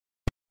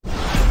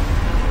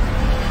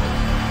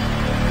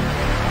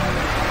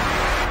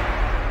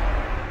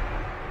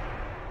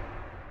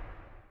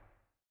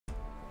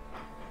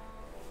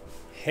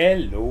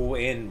Hello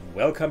and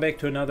welcome back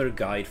to another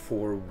guide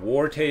for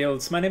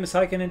Wartales. My name is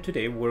Syken and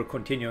today we're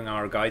continuing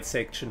our guide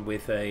section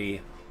with a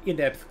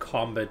in-depth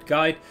combat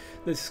guide.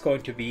 This is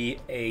going to be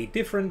a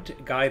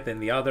different guide than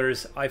the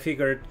others. I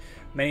figured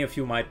many of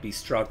you might be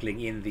struggling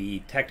in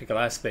the tactical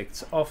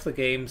aspects of the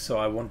game, so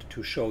I wanted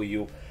to show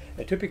you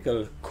a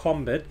typical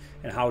combat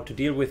and how to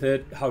deal with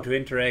it, how to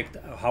interact,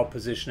 how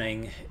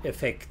positioning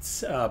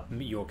affects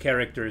your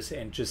characters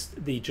and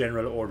just the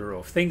general order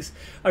of things.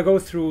 I'll go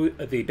through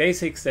the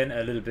basics, then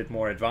a little bit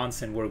more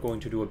advanced, and we're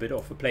going to do a bit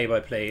of a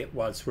play-by-play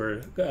whilst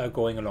we're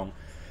going along.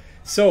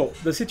 So,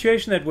 the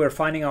situation that we're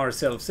finding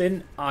ourselves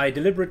in, I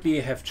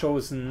deliberately have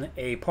chosen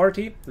a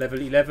party,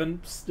 level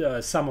 11,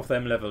 some of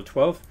them level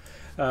 12,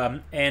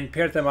 and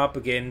paired them up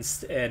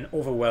against an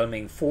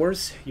overwhelming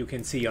force. You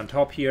can see on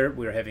top here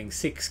we're having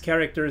 6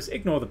 characters,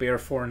 ignore the bear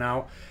for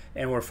now,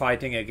 and we're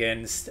fighting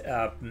against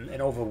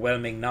an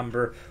overwhelming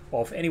number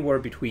of anywhere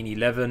between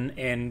 11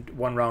 and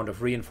 1 round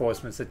of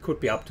reinforcements that could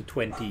be up to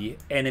 20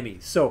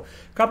 enemies. So,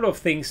 a couple of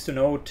things to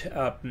note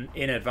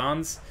in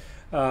advance.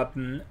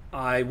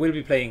 I will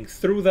be playing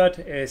through that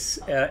as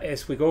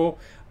we go.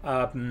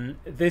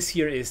 This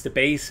here is the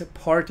base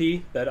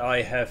party that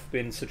I have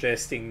been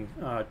suggesting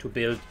to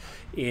build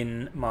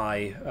in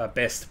my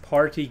best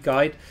party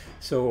guide.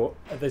 So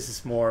this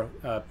is more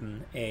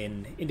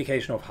an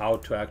indication of how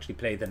to actually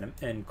play them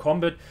in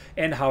combat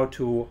and how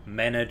to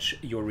manage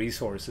your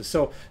resources.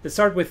 So let's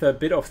start with a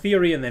bit of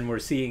theory and then we're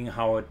seeing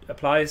how it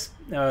applies.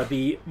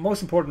 The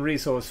most important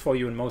resource for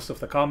you in most of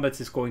the combats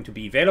is going to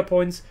be Valour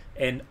Points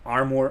and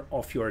armor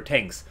of your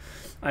tanks.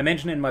 I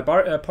mentioned in my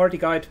party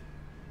guide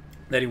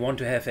that you want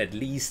to have at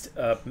least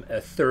a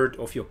third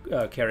of your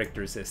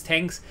characters as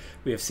tanks.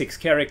 We have 6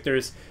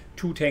 characters,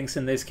 2 tanks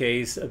in this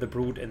case, the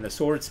Brute and the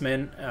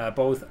Swordsman.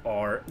 Both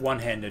are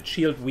one-handed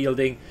shield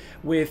wielding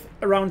with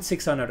around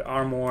 600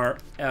 armor,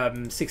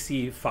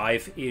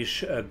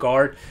 65-ish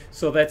guard.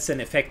 So that's an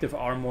effective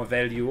armor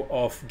value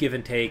of give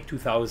and take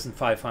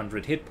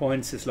 2,500 hit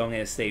points as long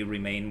as they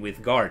remain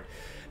with guard.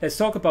 Let's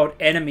talk about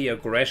enemy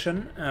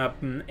aggression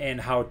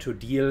and how to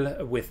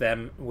deal with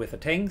them with the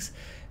tanks.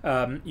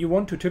 You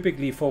want to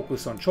typically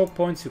focus on choke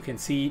points. You can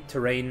see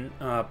terrain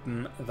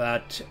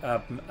that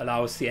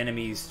allows the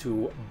enemies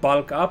to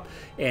bulk up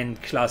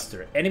and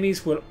cluster.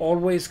 Enemies will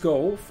always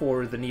go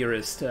for the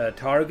nearest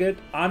target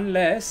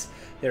unless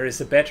there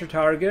is a better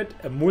target,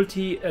 a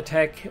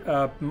multi-attack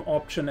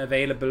option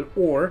available,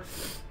 or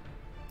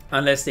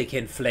unless they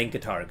can flank a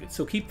target.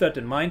 So keep that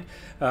in mind.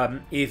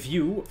 If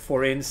you,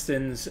 for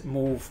instance,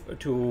 move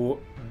to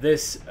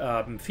this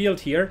field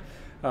here,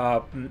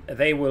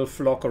 they will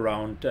flock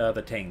around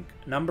the tank.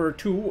 Number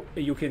 2,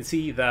 you can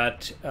see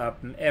that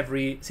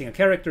every single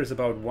character is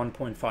about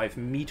 1.5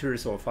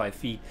 meters or 5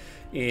 feet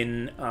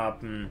in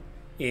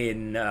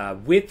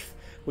width,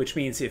 which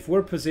means if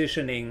we're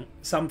positioning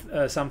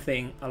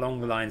something along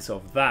the lines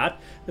of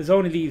that, this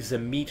only leaves a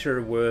meter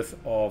worth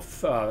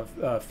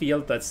of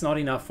field. That's not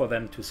enough for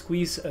them to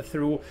squeeze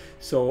through,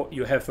 so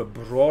you have a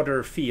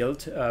broader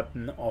field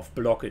of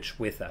blockage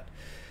with that.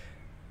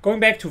 Going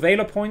back to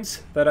Valour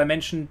Points that I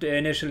mentioned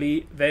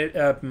initially,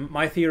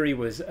 my theory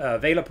was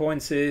Valour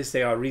Points is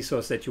they are a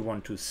resource that you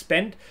want to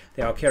spend.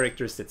 There are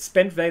characters that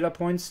spend Valour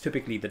Points,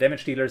 typically the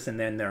damage dealers, and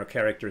then there are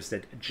characters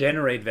that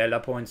generate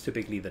Valour Points,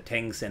 typically the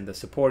tanks and the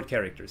support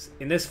characters.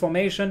 In this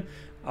formation,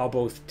 are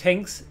both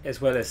tanks as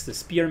well as the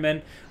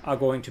spearmen are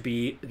going to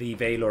be the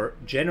Valour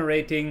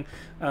generating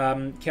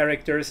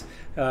characters,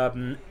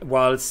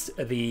 whilst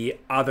the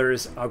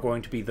others are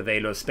going to be the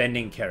Valour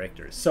spending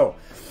characters. So,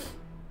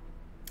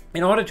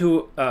 in order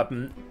to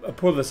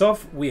pull this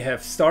off, we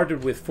have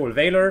started with full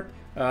Valour,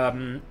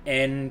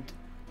 and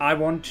I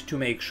want to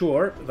make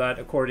sure that,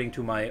 according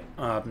to my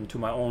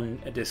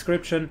own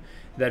description,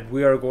 that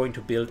we are going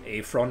to build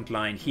a front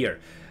line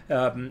here.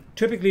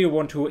 Typically, you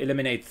want to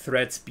eliminate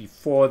threats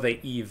before they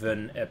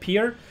even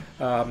appear.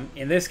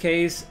 In this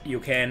case, you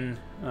can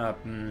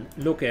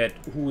look at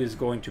who is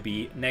going to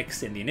be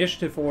next in the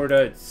initiative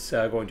order. It's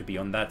going to be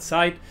on that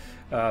side.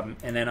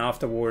 And then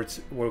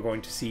afterwards we're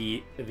going to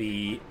see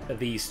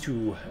these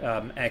two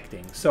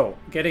acting. So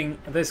getting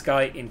this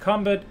guy in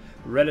combat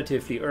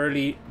relatively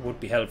early would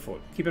be helpful.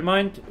 Keep in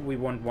mind we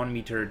want 1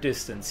 meter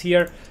distance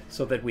here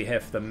so that we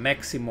have the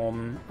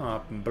maximum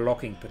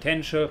blocking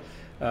potential.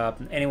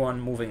 Anyone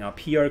moving up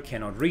here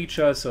cannot reach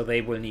us, so they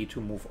will need to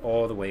move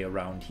all the way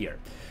around here.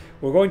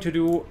 We're going to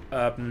do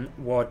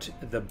what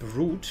the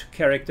Brute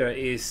character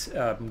is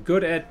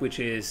good at, which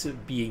is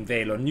being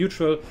Valour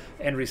neutral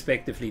and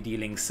respectively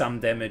dealing some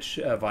damage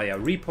via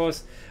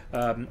riposte.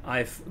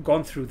 I've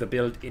gone through the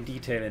build in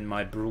detail in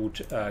my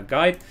Brute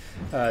guide.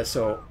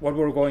 So what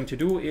we're going to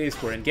do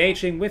is we're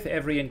engaging. With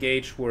every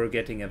engage we're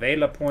getting a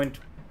Valour point.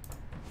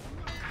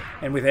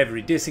 And with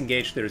every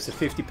disengage there is a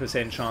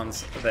 50%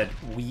 chance that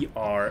we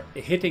are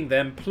hitting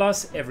them,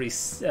 plus every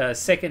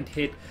second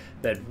hit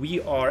that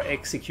we are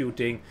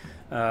executing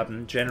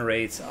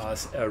generates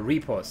us a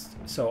riposte.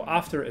 So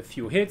after a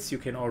few hits, you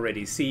can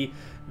already see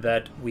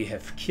that we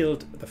have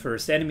killed the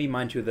first enemy.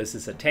 Mind you, this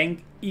is a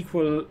tank.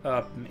 Equal,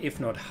 if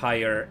not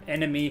higher,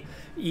 enemy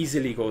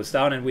easily goes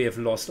down, and we have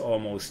lost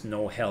almost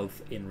no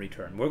health in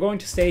return. We're going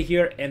to stay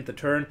here, end the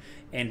turn,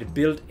 and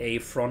build a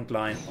front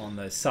line on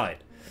the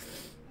side.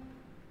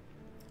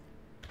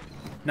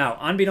 Now,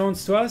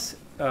 unbeknownst to us,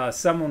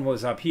 someone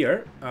was up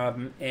here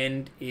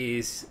and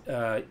is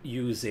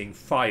using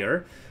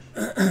fire,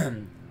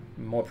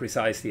 more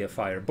precisely a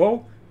fire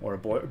bow or a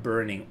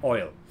burning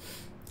oil.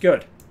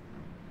 Good.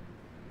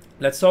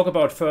 Let's talk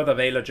about further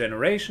Valour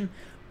generation.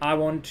 I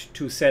want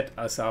to set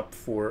us up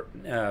for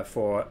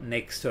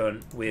next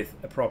turn with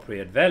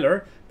appropriate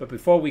Valour, but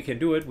before we can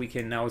do it, we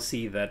can now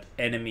see that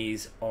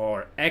enemies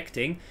are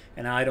acting,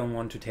 and I don't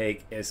want to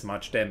take as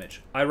much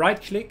damage. I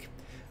right-click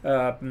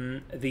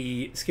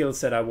the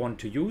skills that I want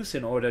to use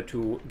in order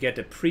to get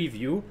a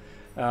preview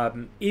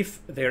if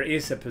there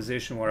is a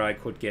position where I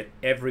could get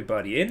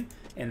everybody in,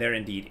 and there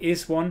indeed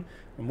is one.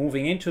 We're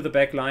moving into the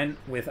back line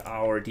with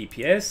our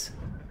DPS.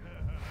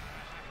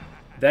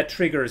 That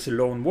triggers a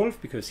lone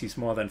wolf because he's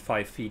more than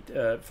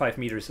 5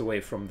 meters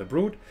away from the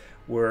brood.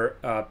 We're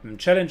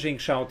challenging,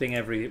 shouting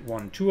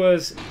everyone to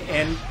us,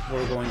 and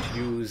we're going to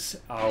use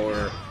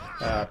our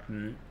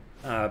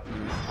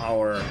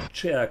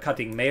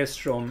cutting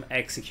maelstrom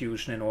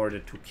execution in order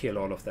to kill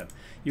all of them.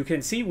 You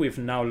can see we've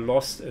now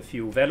lost a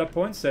few Valour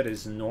points. That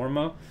is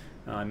normal.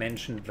 I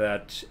mentioned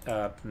that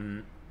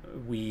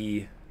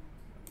we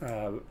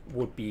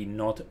would be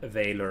not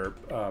Valour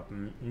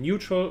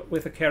neutral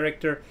with a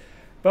character,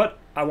 but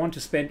I want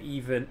to spend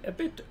even a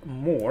bit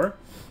more,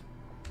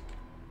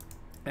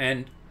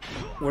 and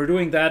we're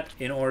doing that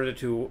in order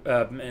to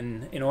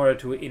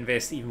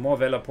invest even more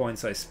Valour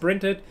points. I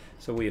sprinted,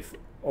 so we've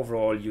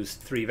overall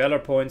used 3 Valour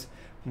points,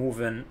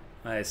 moving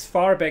as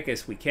far back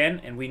as we can,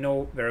 and we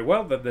know very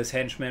well that this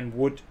henchman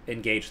would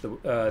engage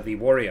the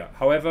warrior.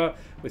 However,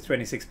 with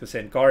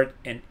 26% guard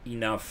and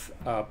enough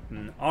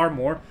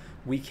armor,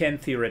 we can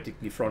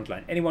theoretically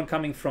frontline. Anyone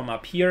coming from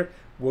up here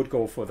would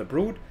go for the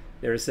brood.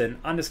 There's an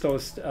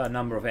undisclosed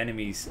number of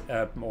enemies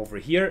over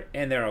here,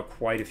 and there are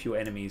quite a few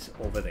enemies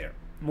over there.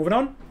 Moving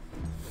on.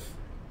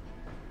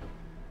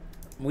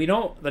 We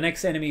know the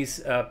next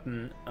enemies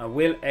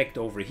will act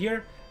over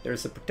here.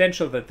 There's a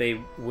potential that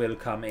they will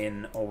come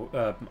in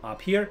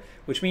up here,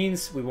 which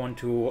means we want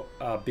to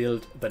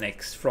build the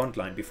next front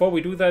line. Before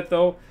we do that,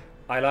 though,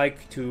 I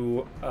like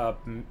to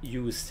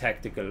use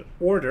tactical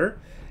order.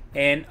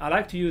 And I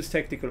like to use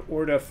tactical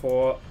order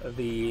for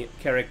the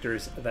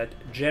characters that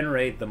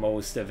generate the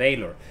most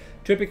Valour.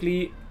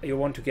 Typically, you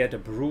want to get a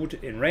brood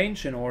in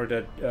range in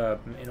order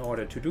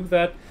to do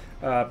that.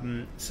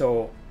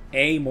 So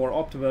a more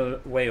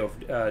optimal way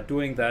of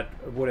doing that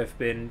would have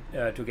been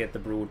to get the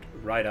brood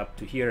right up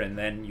to here and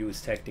then use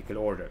tactical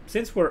order.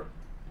 Since we're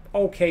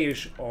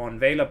okayish on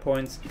Valour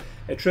points,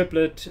 a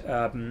triplet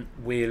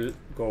will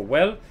go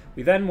well.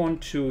 We then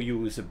want to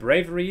use a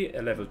bravery,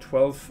 a level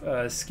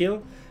 12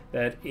 skill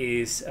that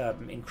is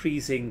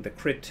increasing the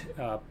crit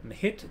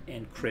hit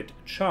and crit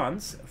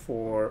chance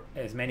for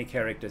as many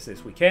characters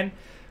as we can.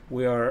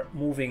 We are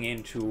moving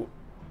into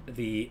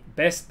the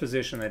best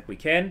position that we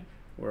can.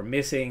 We're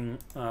missing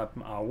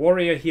our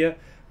warrior here,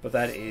 but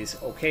that is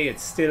okay.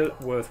 It's still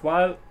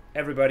worthwhile.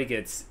 Everybody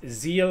gets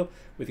zeal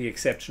with the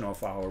exception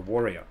of our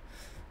warrior.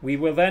 We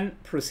will then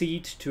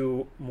proceed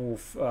to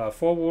move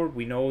forward.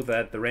 We know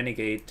that the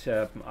renegade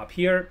up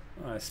here,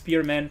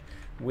 spearmen,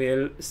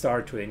 will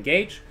start to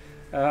engage.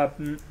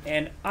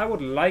 And I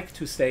would like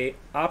to stay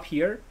up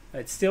here.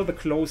 It's still the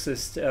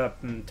closest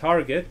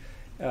target.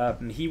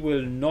 He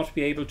will not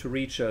be able to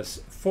reach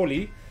us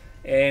fully,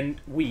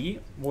 and we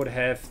would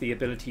have the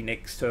ability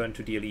next turn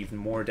to deal even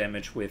more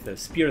damage with a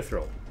spear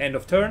throw. End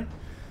of turn.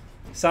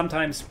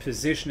 Sometimes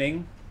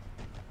positioning,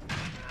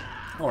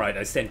 alright,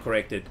 I stand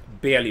corrected,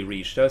 barely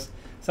reached us.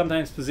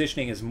 Sometimes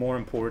positioning is more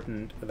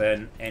important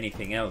than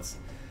anything else.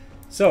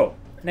 So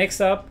next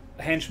up,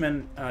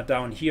 henchman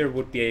down here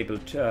would be able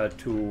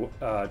to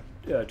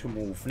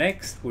move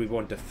next. We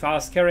want a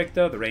fast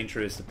character. The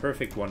ranger is the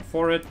perfect one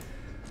for it.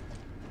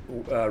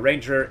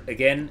 Ranger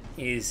again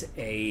is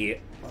a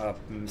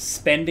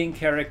spending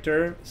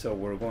character, so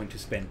we're going to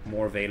spend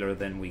more Valour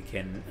than we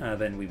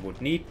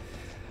would need.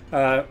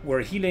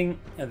 We're healing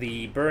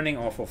the burning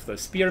off of the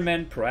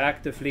spearmen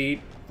proactively.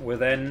 We're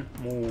then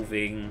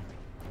moving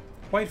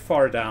quite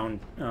far down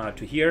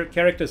to here.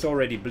 Character's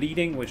already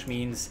bleeding, which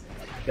means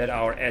that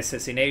our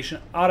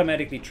assassination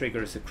automatically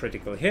triggers a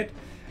critical hit,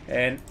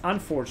 and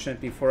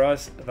unfortunately for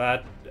us,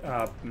 that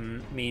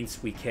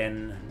means we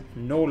can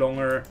no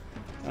longer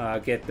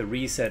get the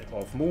reset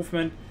of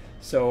movement.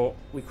 So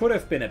we could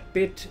have been a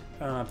bit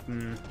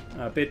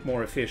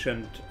more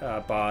efficient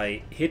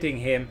by hitting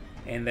him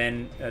and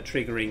then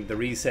triggering the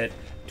reset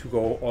to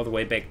go all the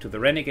way back to the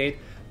renegade,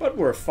 but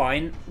we're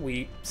fine.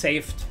 We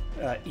saved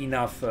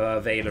enough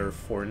Valour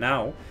for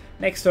now.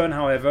 Next turn,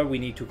 however, we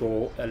need to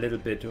go a little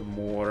bit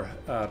more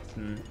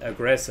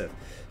aggressive.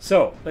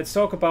 So let's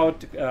talk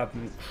about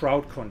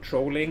crowd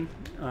controlling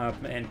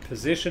and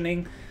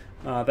positioning.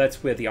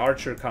 That's where the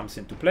archer comes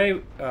into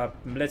play.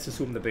 Let's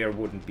assume the bear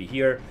wouldn't be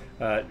here.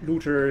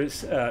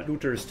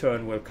 Looter's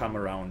turn will come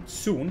around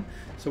soon.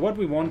 So what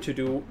we want to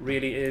do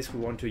really is we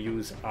want to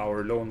use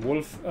our lone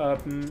wolf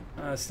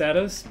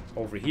status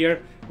over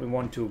here. We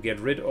want to get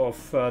rid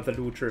of the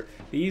looter.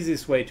 The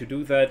easiest way to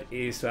do that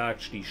is to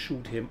actually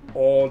shoot him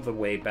all the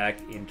way back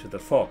into the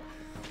fog.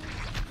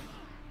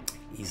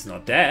 He's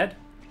not dead,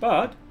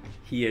 but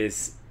he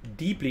is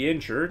deeply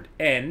injured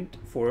and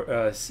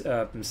for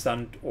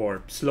stunned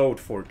or slowed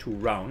for 2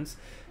 rounds.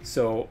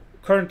 So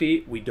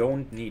currently we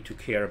don't need to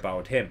care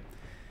about him.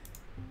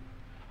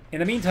 In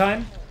the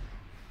meantime,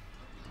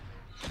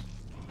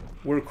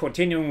 we're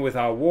continuing with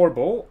our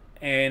warbow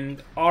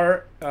and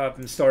are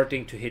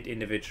starting to hit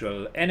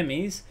individual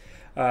enemies.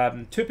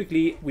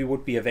 Typically we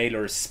would be a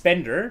Valour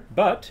spender,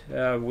 but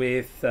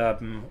with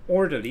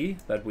Orderly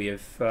that we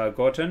have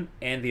gotten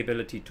and the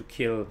ability to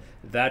kill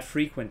that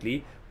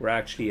frequently, we're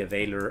actually a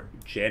Valour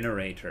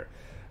generator.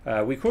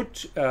 We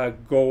could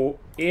go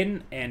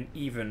in and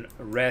even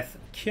Wrath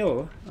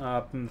kill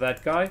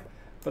that guy,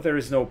 but there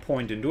is no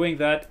point in doing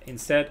that.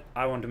 Instead,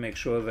 I want to make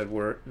sure that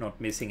we're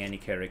not missing any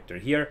character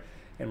here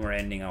and we're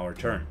ending our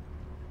turn.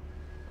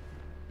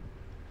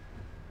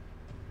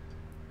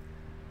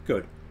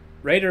 Good.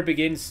 Raider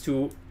begins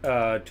to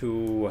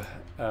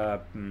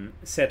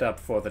set up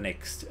for the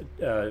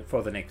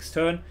next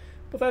turn,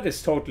 but that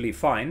is totally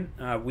fine.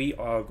 We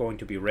are going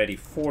to be ready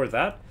for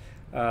that.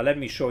 Let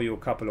me show you a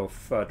couple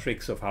of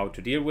tricks of how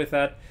to deal with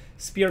that.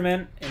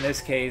 Spearman, in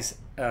this case,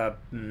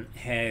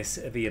 has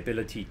the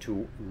ability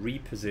to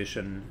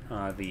reposition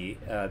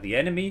the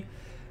enemy.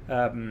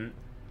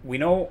 We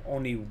know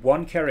only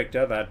one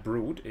character, that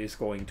Brute, is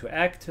going to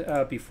act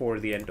before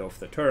the end of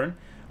the turn,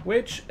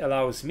 which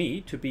allows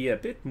me to be a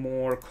bit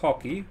more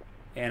cocky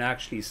and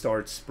actually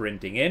start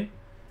sprinting in.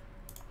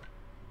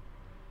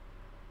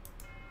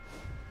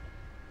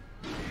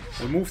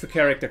 We'll move the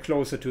character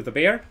closer to the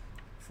bear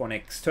for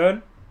next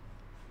turn.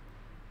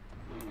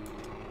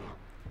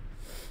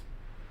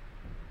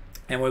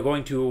 And we're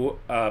going to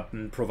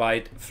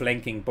provide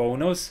flanking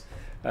bonus.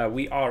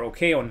 We are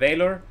okay on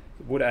Valour.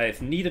 Would I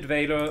have needed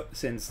Valour,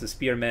 since the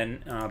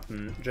Spearman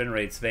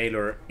generates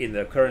Valour in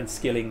the current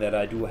skilling that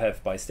I do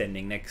have by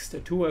standing next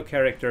to a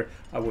character,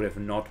 I would have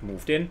not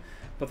moved in.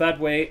 But that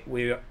way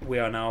we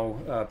are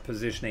now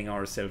positioning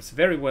ourselves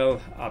very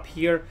well up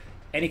here.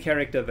 Any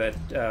character that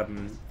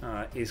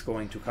is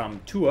going to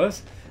come to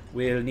us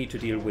will need to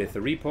deal with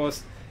the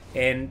riposte,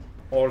 and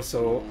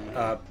also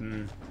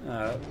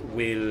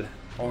will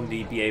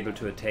only be able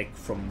to attack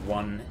from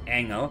one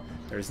angle.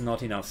 There's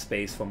not enough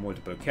space for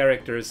multiple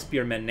characters.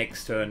 Spearman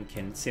next turn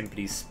can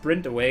simply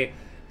sprint away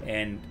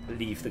and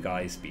leave the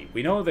guys be.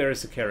 We know there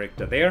is a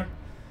character there.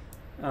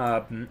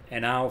 And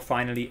now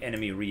finally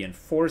enemy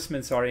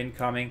reinforcements are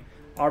incoming.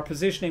 Our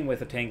positioning with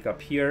the tank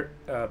up here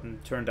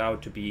turned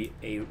out to be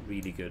a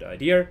really good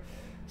idea.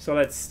 So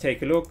let's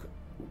take a look.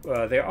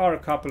 There are a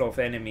couple of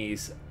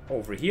enemies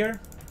over here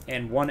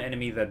and one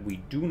enemy that we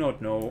do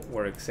not know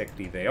where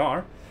exactly they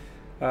are.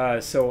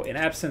 So in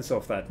absence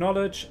of that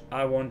knowledge,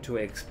 I want to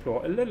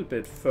explore a little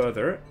bit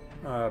further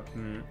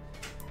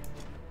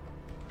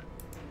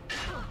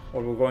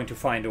what we're going to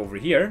find over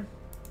here.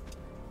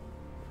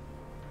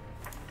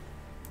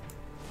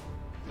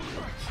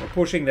 We're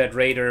pushing that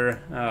raider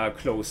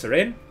closer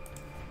in.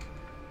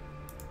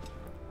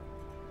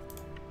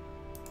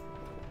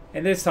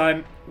 And this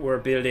time we're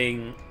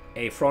building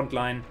a front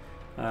line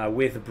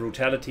with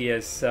brutality.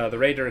 As the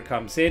raider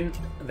comes in,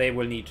 they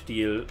will need to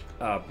deal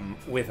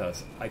with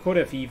us. I could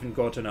have even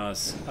gotten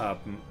us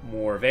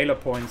more Valour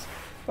points,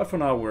 but for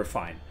now we're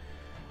fine.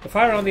 The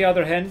fire, on the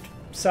other hand,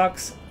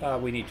 sucks.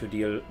 We need to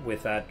deal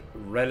with that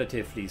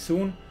relatively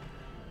soon.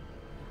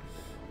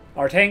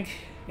 Our tank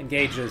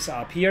engages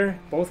up here.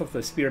 Both of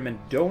the spearmen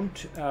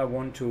don't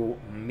want to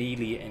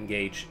melee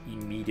engage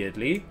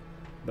immediately,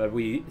 but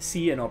we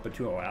see an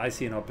opportunity, or I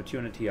see an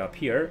opportunity up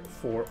here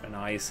for a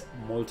nice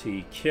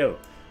multi-kill.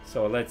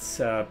 So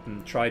let's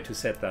try to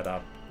set that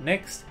up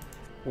next.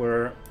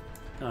 Where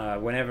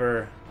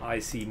whenever I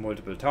see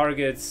multiple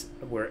targets,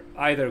 we're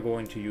either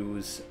going to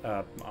use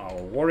our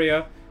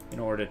warrior in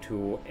order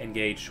to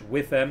engage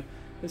with them.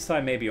 This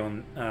time maybe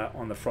on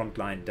the front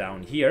line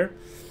down here,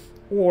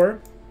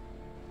 or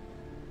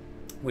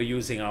we're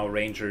using our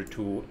ranger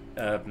to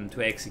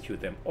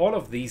execute them. All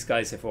of these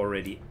guys have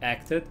already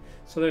acted,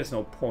 so there's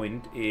no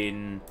point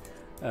in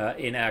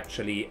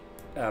actually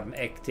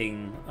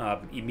acting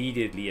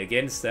immediately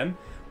against them.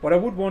 What I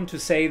would want to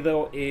say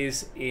though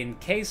is, in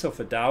case of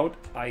a doubt,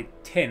 I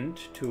tend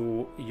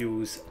to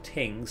use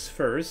tanks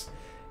first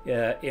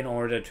in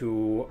order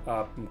to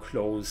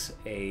close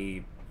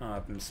a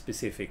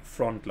specific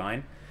front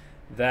line.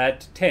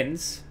 That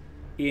tends,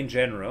 in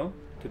general,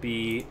 to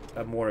be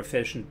a more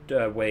efficient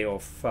way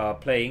of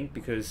playing,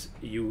 because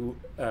you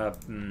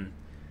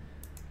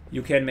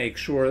can make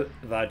sure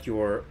that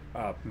your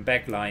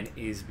backline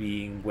is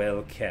being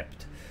well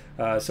kept.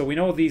 So we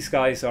know these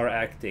guys are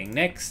acting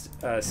next.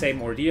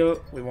 Same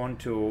ordeal. We want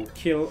to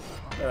kill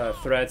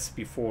threats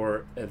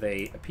before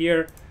they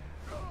appear.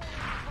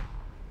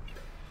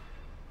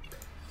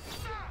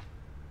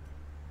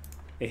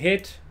 A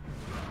hit,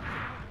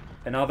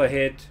 another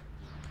hit,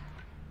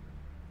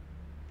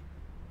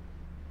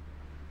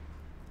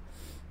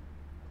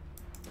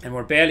 and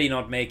we're barely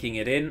not making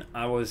it in.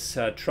 I was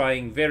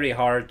trying very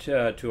hard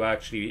to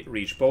actually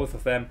reach both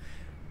of them,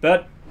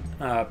 but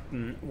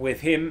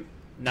with him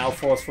now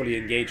forcefully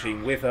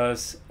engaging with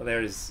us,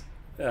 there's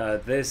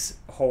this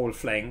whole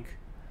flank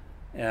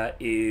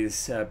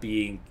is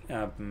being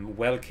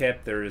well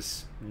kept. There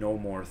is no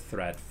more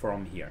threat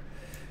from here.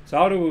 So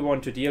how do we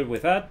want to deal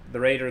with that? The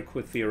raider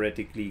could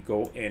theoretically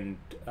go and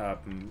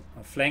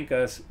flank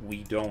us.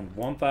 We don't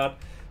want that.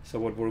 So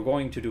what we're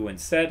going to do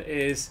instead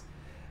is,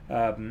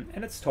 and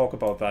let's talk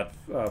about that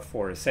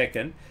for a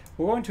second.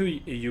 We're going to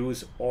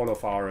use all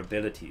of our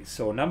abilities.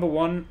 So number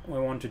one, we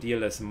want to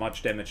deal as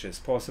much damage as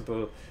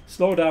possible.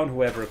 Slow down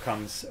whoever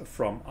comes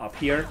from up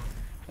here.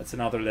 That's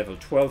another level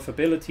 12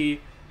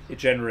 ability. It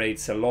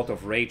generates a lot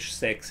of rage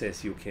stacks,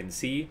 as you can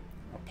see.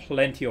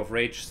 Plenty of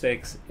rage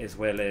stacks, as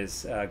well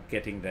as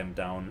getting them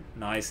down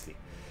nicely.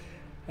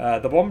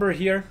 The bomber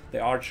here, the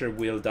archer,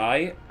 will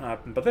die,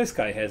 but this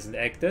guy hasn't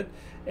acted.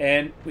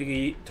 And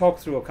we talked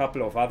through a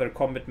couple of other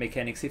combat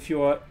mechanics. If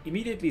you're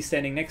immediately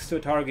standing next to a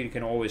target, you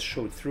can always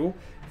shoot through.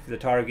 If the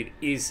target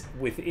is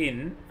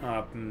within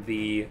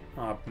the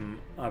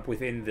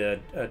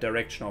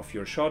direction of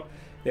your shot,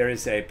 there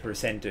is a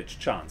percentage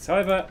chance.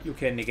 However, you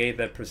can negate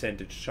that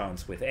percentage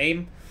chance with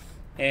aim,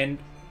 and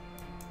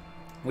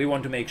we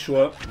want to make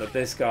sure that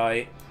this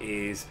guy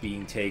is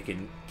being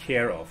taken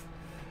care of.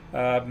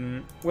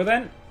 We're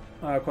then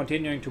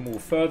continuing to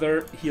move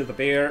further, heal the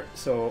bear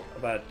so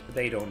that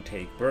they don't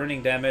take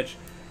burning damage,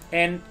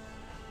 and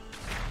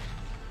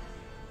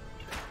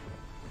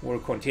we're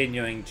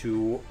continuing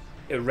to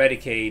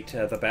eradicate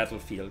the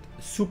battlefield.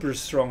 Super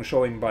strong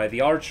showing by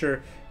the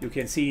archer. You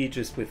can see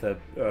just with a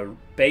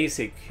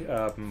basic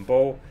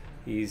bow,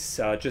 he's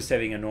just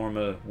having a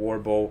normal war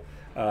bow.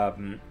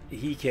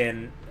 He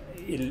can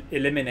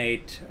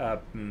eliminate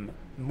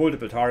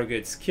multiple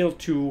targets, kill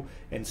two,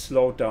 and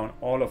slow down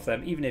all of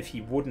them. Even if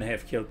he wouldn't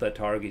have killed that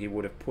target, he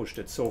would have pushed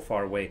it so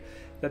far away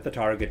that the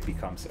target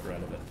becomes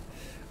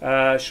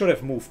irrelevant. Should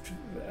have moved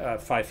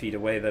 5 feet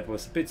away. That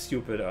was a bit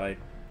stupid. I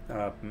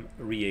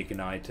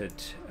reignited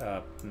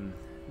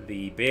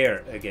the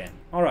bear again.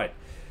 Alright,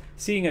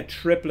 seeing a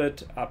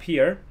triplet up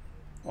here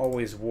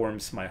always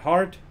warms my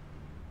heart,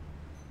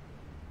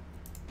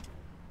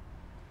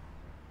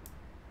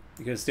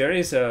 because there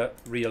is a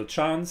real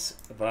chance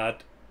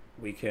that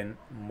we can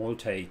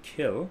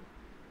multi-kill,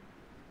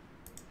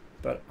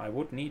 but I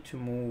would need to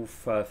move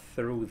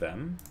through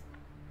them.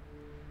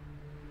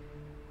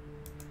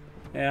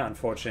 Yeah,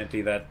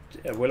 unfortunately that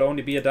will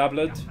only be a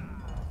doublet.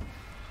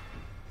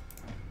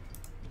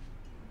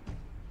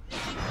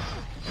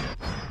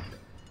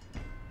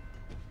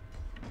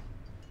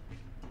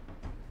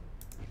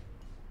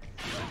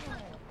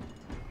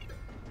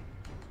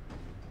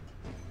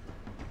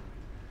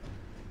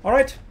 All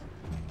right.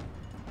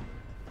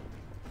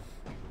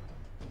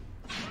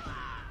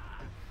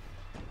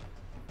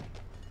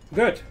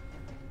 Good.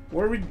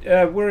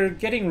 We're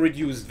getting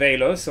reduced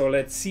Valour, so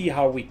let's see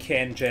how we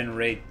can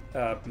generate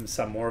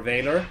some more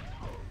Valour.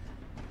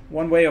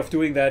 One way of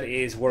doing that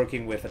is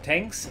working with the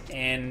tanks,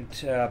 and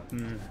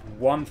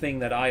one thing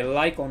that I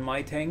like on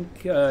my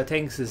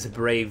tanks is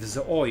Brave's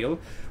Oil,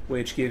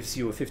 which gives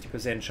you a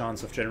 50%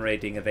 chance of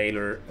generating a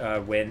Valour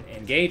when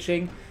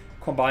engaging.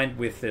 Combined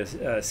with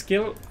the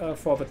skill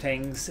for the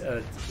tanks,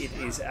 it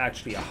is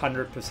actually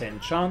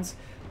 100% chance.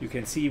 You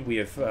can see we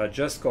have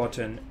just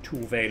gotten 2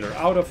 Valour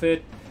out of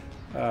it.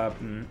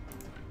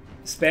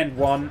 Spend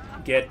 1,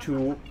 get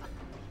 2.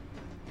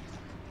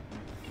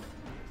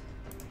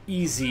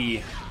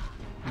 Easy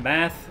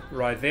math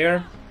right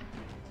there.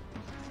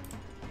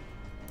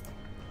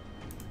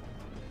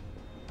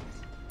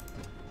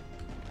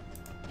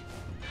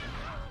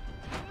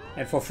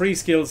 And for free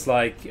skills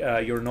like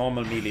your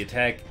normal melee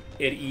attack,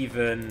 it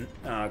even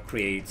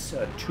creates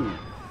 2.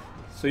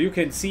 So you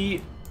can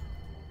see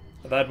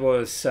that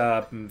was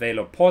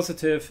Valour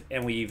positive,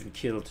 and we even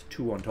killed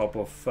 2 on top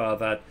of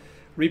that.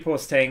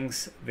 Riposte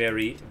tanks,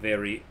 very,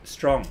 very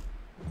strong.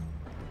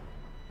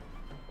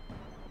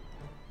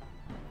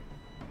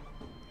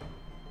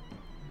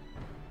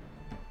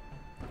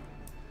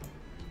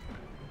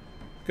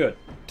 Good.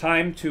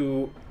 Time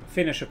to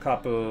finish a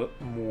couple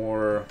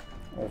more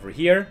over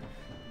here.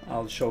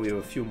 I'll show you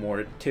a few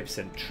more tips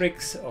and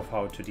tricks of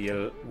how to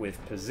deal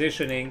with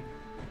positioning.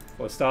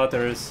 For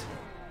starters,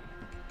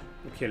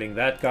 we're killing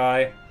that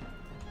guy.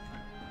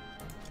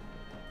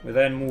 We're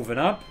then moving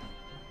up.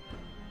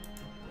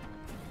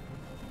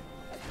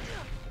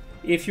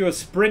 If you're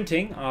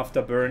sprinting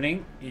after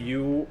burning,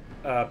 you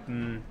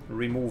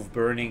remove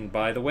burning,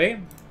 by the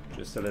way.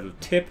 Just a little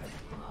tip.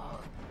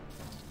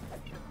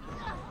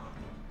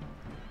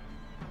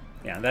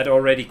 Yeah, that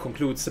already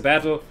concludes the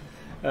battle.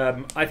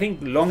 I think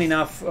long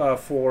enough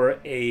for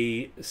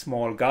a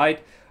small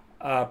guide.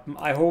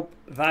 I hope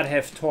that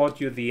have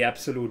taught you the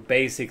absolute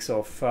basics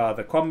of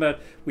the combat.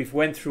 We've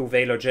went through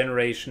Valour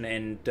generation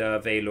and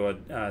Valour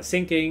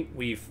syncing.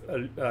 We've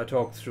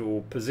talked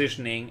through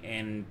positioning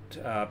and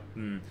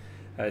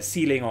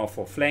sealing off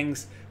of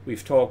flanks.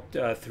 We've talked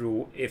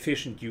through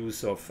efficient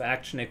use of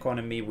action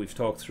economy. We've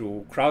talked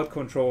through crowd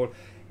control,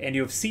 and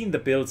you've seen the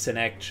builds in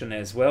action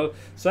as well.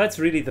 So that's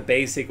really the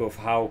basic of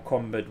how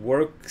combat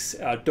works.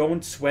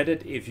 Don't sweat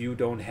it if you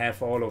don't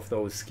have all of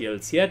those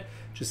skills yet.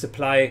 Just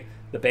apply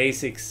the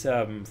basics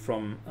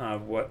from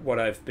what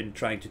I've been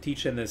trying to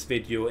teach in this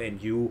video,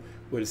 and you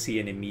will see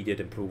an immediate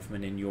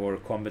improvement in your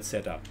combat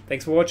setup.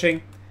 Thanks for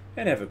watching,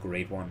 and have a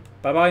great one.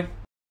 Bye bye.